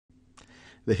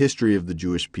the history of the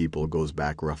Jewish people goes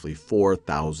back roughly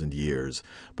 4,000 years.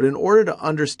 But in order to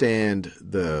understand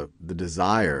the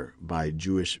desire by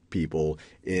Jewish people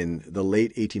in the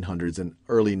late 1800s and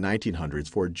early 1900s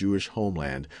for Jewish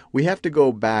homeland, we have to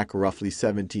go back roughly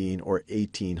 17 or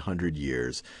 1800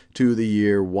 years to the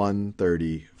year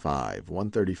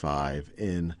 135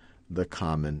 in the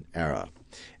Common Era.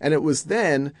 And it was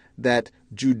then that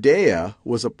Judea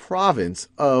was a province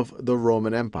of the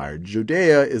Roman Empire.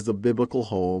 Judea is the biblical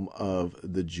home of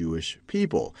the Jewish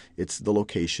people. It's the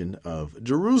location of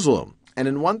Jerusalem. And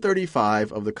in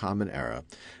 135 of the Common Era,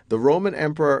 the Roman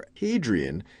Emperor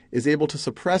Hadrian is able to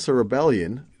suppress a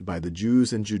rebellion by the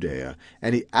Jews in Judea.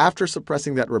 And after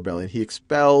suppressing that rebellion, he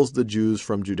expels the Jews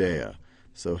from Judea.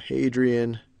 So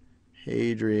Hadrian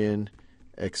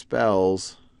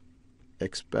expels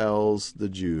the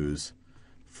Jews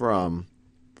from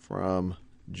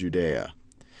Judea.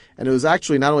 And it was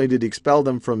actually, not only did he expel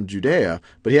them from Judea,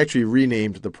 but he actually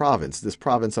renamed the province. This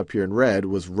province up here in red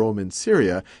was Roman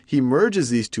Syria. He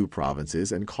merges these two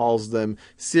provinces and calls them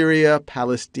Syria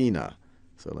Palestina.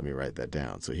 So let me write that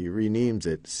down. So he renames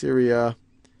it Syria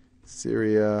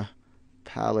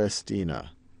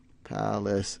Palestina,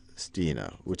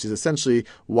 which is essentially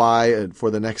why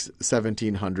for the next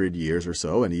 1700 years or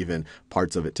so, and even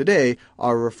parts of it today,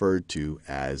 are referred to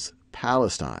as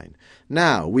Palestine.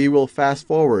 Now, we will fast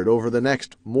forward over the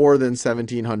next more than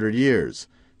 1700 years.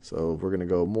 So we're going to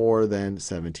go more than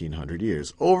 1700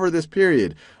 years. Over this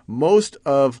period, most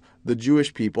of the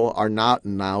Jewish people are not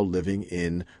now living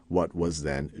in what was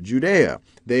then Judea.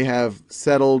 They have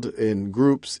settled in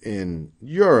groups in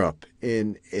Europe,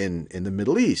 in the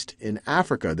Middle East, in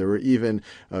Africa. There were even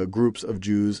groups of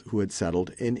Jews who had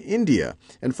settled in India.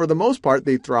 And for the most part,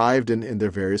 they thrived in their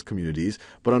various communities.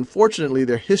 But unfortunately,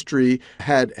 their history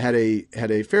had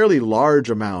a fairly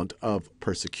large amount of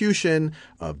persecution,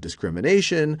 of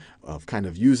discrimination, of kind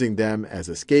of using them as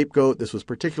a scapegoat. This was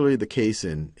particularly the case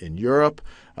in Europe,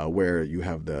 where you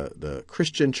have the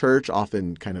Christian church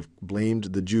often kind of blamed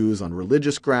the Jews on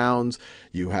religious grounds.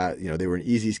 You had, they were an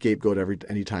easy scapegoat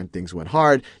anytime things went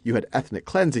hard. You had ethnic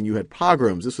cleansing. You had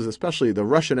pogroms. This was especially the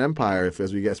Russian Empire,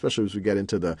 especially as we get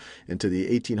into the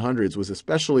 1800s, was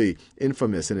especially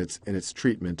infamous in its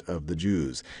treatment of the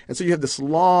Jews. And so you have this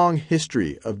long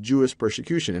history of Jewish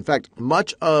persecution. In fact,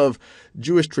 much of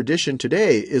Jewish tradition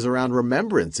today is around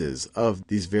remembrances of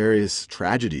these various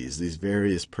tragedies, these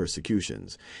various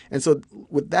persecutions. And so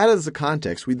with that as the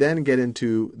context, we then get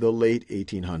into the late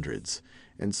 1800s.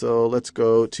 And so let's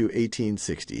go to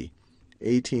 1860.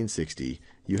 1860,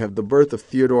 you have the birth of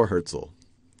Theodor Herzl.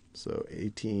 So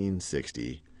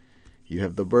 1860, you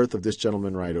have the birth of this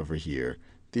gentleman right over here,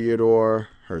 Theodor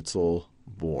Herzl,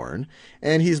 born.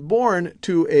 And he's born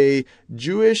to a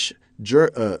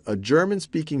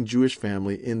German-speaking Jewish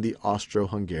family in the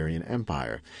Austro-Hungarian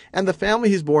Empire. And the family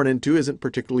he's born into isn't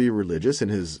particularly religious.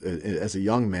 As a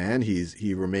young man,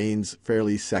 he remains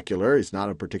fairly secular. He's not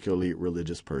a particularly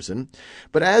religious person.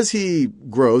 But as he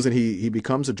grows and he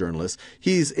becomes a journalist,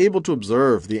 he's able to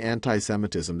observe the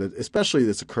anti-Semitism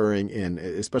that's occurring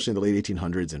especially in the late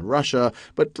 1800s in Russia,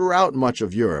 but throughout much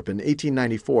of Europe. In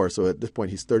 1894, so at this point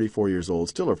he's 34 years old,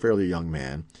 still a fairly young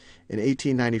man. In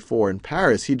 1894 in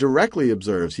Paris, he directly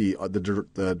observes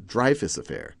the Dreyfus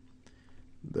affair.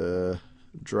 The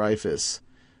Dreyfus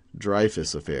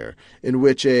affair, in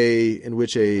which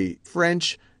a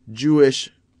French Jewish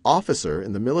officer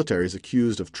in the military is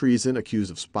accused of treason, accused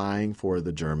of spying for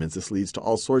the Germans. This leads to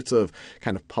all sorts of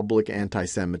kind of public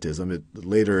anti-Semitism. It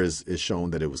later is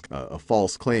shown that it was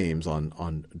false claims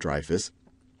on Dreyfus.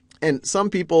 And some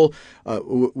people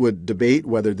would debate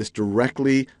whether this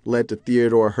directly led to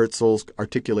Theodor Herzl's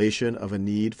articulation of a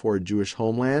need for a Jewish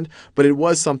homeland, but it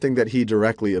was something that he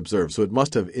directly observed, so it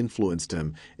must have influenced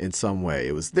him in some way.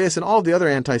 It was this and all the other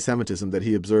anti-Semitism that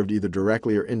he observed either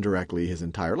directly or indirectly his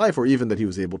entire life, or even that he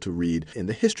was able to read in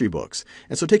the history books.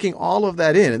 And so taking all of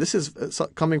that in, and this is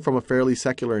coming from a fairly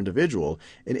secular individual,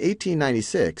 in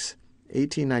 1896,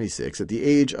 at the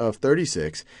age of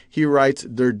 36, he writes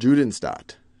Der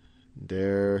Judenstaat,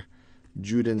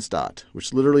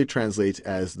 which literally translates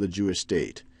as the Jewish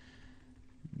state.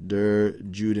 Der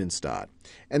Judenstaat.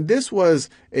 And this was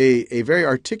a very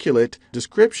articulate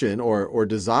description or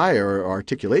desire or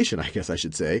articulation, I guess I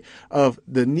should say, of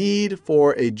the need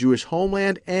for a Jewish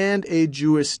homeland and a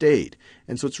Jewish state.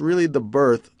 And so it's really the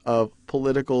birth of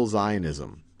political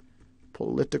Zionism.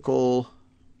 Political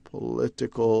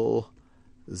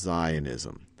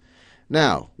Zionism.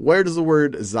 Now, where does the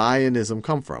word Zionism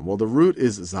come from? Well, the root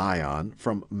is Zion,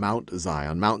 from Mount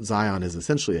Zion. Mount Zion is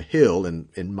essentially a hill in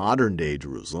modern-day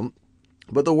Jerusalem.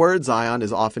 But the word Zion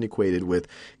is often equated with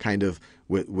kind of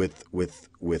with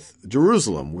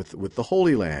Jerusalem, with the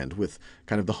Holy Land, with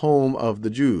kind of the home of the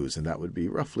Jews, and that would be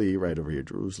roughly right over here.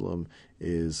 Jerusalem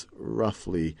is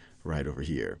roughly right over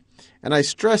here. And I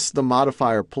stress the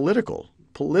modifier political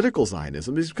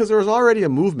Zionism because there was already a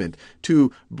movement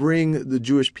to bring the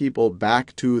Jewish people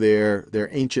back to their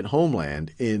ancient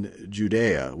homeland in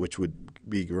Judea, which could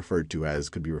be referred to as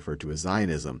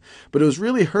Zionism. But it was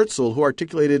really Herzl who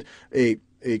articulated a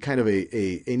kind of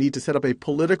a need to set up a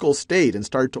political state and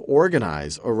start to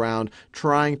organize around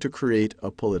trying to create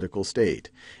a political state.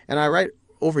 And I write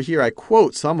over here, I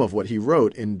quote some of what he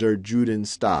wrote in Der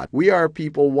Judenstaat. "We are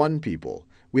people, one people.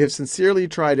 We have sincerely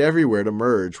tried everywhere to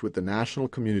merge with the national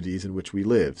communities in which we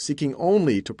live, seeking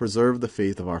only to preserve the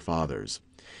faith of our fathers.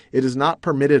 It is not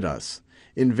permitted us.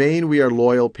 In vain we are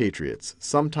loyal patriots,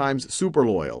 sometimes super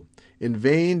loyal. In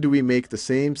vain do we make the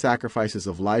same sacrifices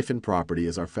of life and property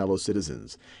as our fellow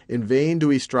citizens. In vain do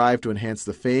we strive to enhance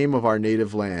the fame of our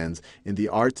native lands in the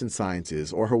arts and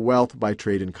sciences, or her wealth by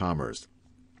trade and commerce.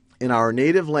 In our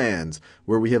native lands,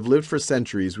 where we have lived for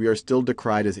centuries, we are still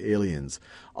decried as aliens,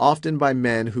 often by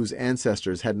men whose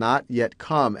ancestors had not yet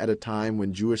come at a time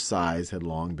when Jewish sighs had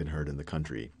long been heard in the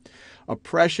country.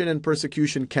 Oppression and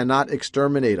persecution cannot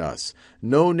exterminate us.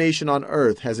 No nation on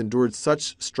earth has endured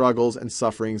such struggles and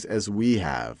sufferings as we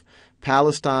have.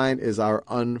 Palestine is our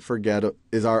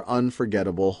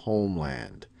unforgettable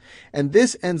homeland." And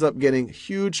this ends up getting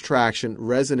huge traction,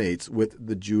 resonates with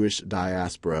the Jewish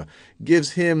diaspora,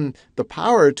 gives him the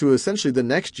power to essentially the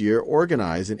next year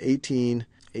organize in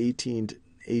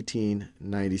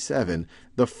 1897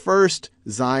 the first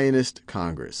Zionist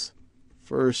Congress.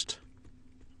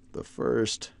 The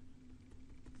first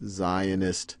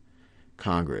Zionist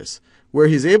Congress, where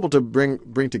he's able to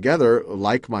bring together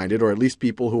like-minded, or at least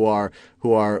people who are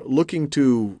looking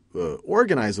to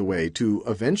organize a way to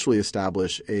eventually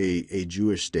establish a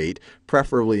Jewish state,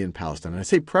 preferably in Palestine. And I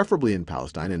say preferably in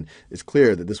Palestine, and it's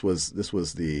clear that this was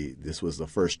the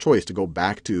first choice, to go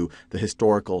back to the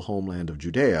historical homeland of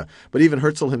Judea. But even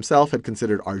Herzl himself had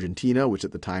considered Argentina, which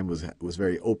at the time was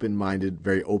very open-minded,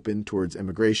 very open towards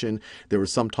immigration. There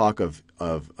was some talk of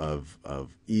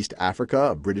East Africa,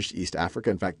 of British East Africa.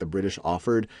 In fact, the British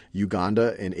offered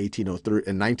Uganda in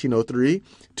 1903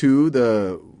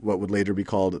 to what would later be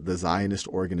called the Zionist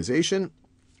Organization.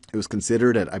 It was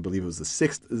considered at, I believe it was the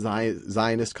 6th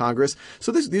Zionist Congress.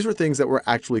 So these were things that were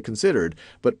actually considered.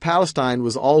 But Palestine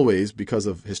was always, because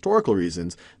of historical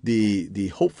reasons,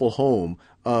 the hopeful home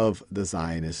of the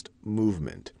Zionist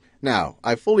movement. Now,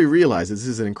 I fully realize that this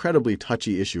is an incredibly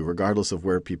touchy issue, regardless of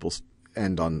where people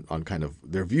end on kind of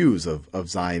their views of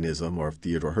Zionism or of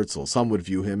Theodor Herzl. Some would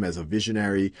view him as a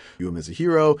visionary, view him as a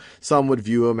hero. Some would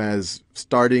view him as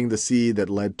starting the seed that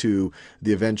led to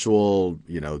the eventual,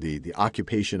 the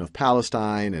occupation of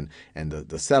Palestine and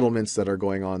the settlements that are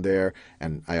going on there.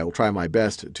 And I'll try my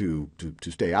best to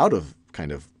stay out of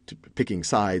kind of picking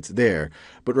sides there.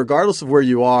 But regardless of where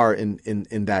you are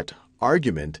in that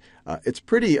argument, it's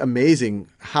pretty amazing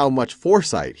how much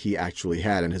foresight he actually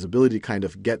had and his ability to kind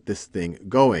of get this thing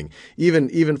going.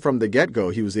 Even from the get-go,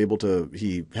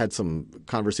 he had some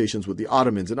conversations with the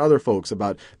Ottomans and other folks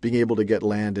about being able to get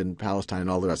land in Palestine and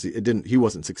all the rest. He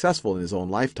wasn't successful in his own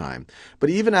lifetime. But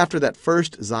even after that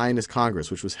first Zionist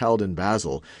Congress, which was held in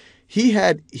Basel,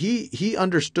 he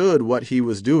understood what he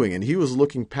was doing, and he was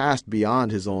looking past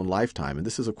beyond his own lifetime. And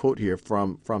this is a quote here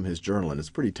from his journal, and it's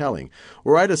pretty telling.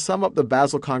 Were I to sum up the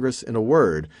Basel Congress in a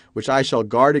word, which I shall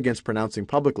guard against pronouncing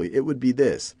publicly, it would be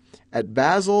this: at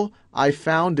Basel, I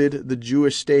founded the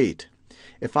Jewish state.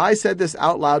 If I said this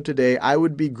out loud today, I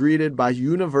would be greeted by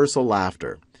universal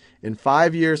laughter. In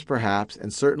 5 years, perhaps,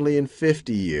 and certainly in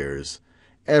 50 years,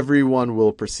 everyone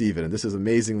will perceive it. And this is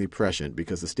amazingly prescient,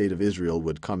 because the state of Israel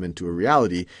would come into a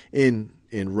reality in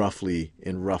roughly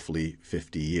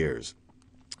 50 years.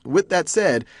 With that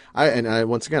said,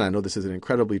 once again, I know this is an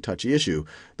incredibly touchy issue.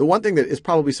 The one thing that is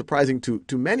probably surprising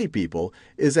to many people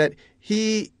is that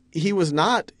he was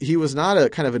not a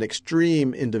kind of an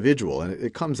extreme individual, and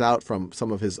it comes out from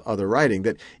some of his other writing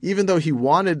that even though he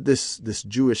wanted this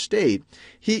Jewish state,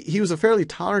 he was a fairly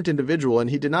tolerant individual,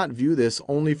 and he did not view this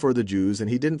only for the Jews, and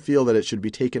he didn't feel that it should be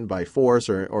taken by force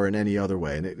or in any other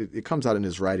way. And it comes out in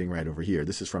his writing right over here.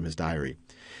 This is from his diary.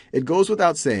 It goes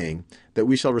without saying that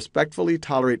we shall respectfully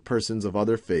tolerate persons of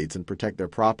other faiths and protect their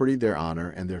property, their honor,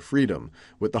 and their freedom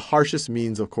with the harshest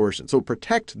means of coercion. So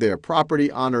protect their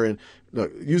property, honor, and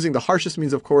using the harshest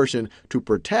means of coercion to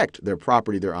protect their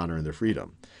property, their honor, and their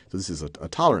freedom. So this is a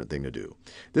tolerant thing to do.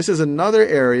 This is another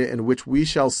area in which we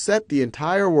shall set the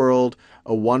entire world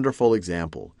a wonderful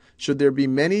example, should there be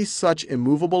many such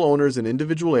immovable owners in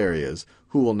individual areas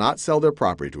who will not sell their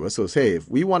property to us, so say if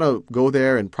we want to go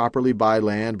there and properly buy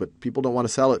land, but people don't want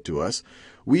to sell it to us,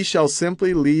 we shall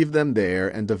simply leave them there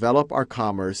and develop our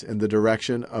commerce in the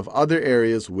direction of other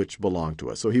areas which belong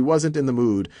to us. So he wasn't in the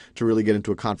mood to really get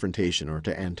into a confrontation or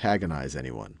to antagonize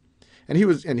anyone. And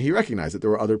he recognized that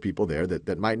there were other people there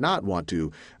that might not want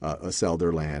to sell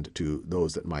their land to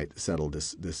those that might settle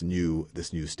this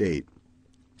new state.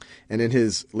 And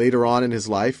later on in his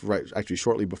life, actually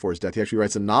shortly before his death, he actually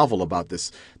writes a novel about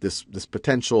this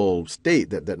potential state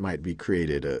that might be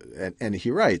created. And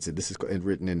he writes, and this is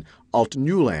written in Alt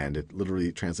New Land. It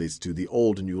literally translates to the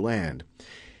Old New Land.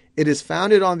 It is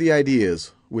founded on the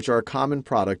ideas which are a common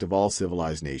product of all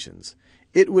civilized nations.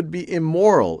 It would be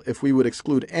immoral if we would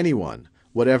exclude anyone,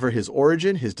 whatever his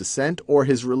origin, his descent, or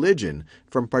his religion,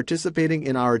 from participating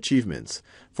in our achievements,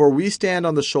 for we stand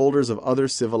on the shoulders of other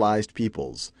civilized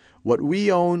peoples. What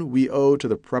we own, we owe to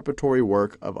the preparatory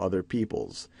work of other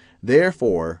peoples.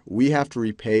 Therefore, we have to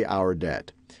repay our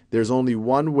debt. There's only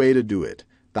one way to do it,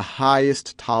 the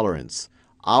highest tolerance.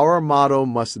 Our motto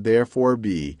must therefore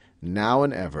be, now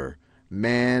and ever,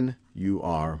 man, you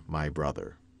are my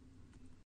brother.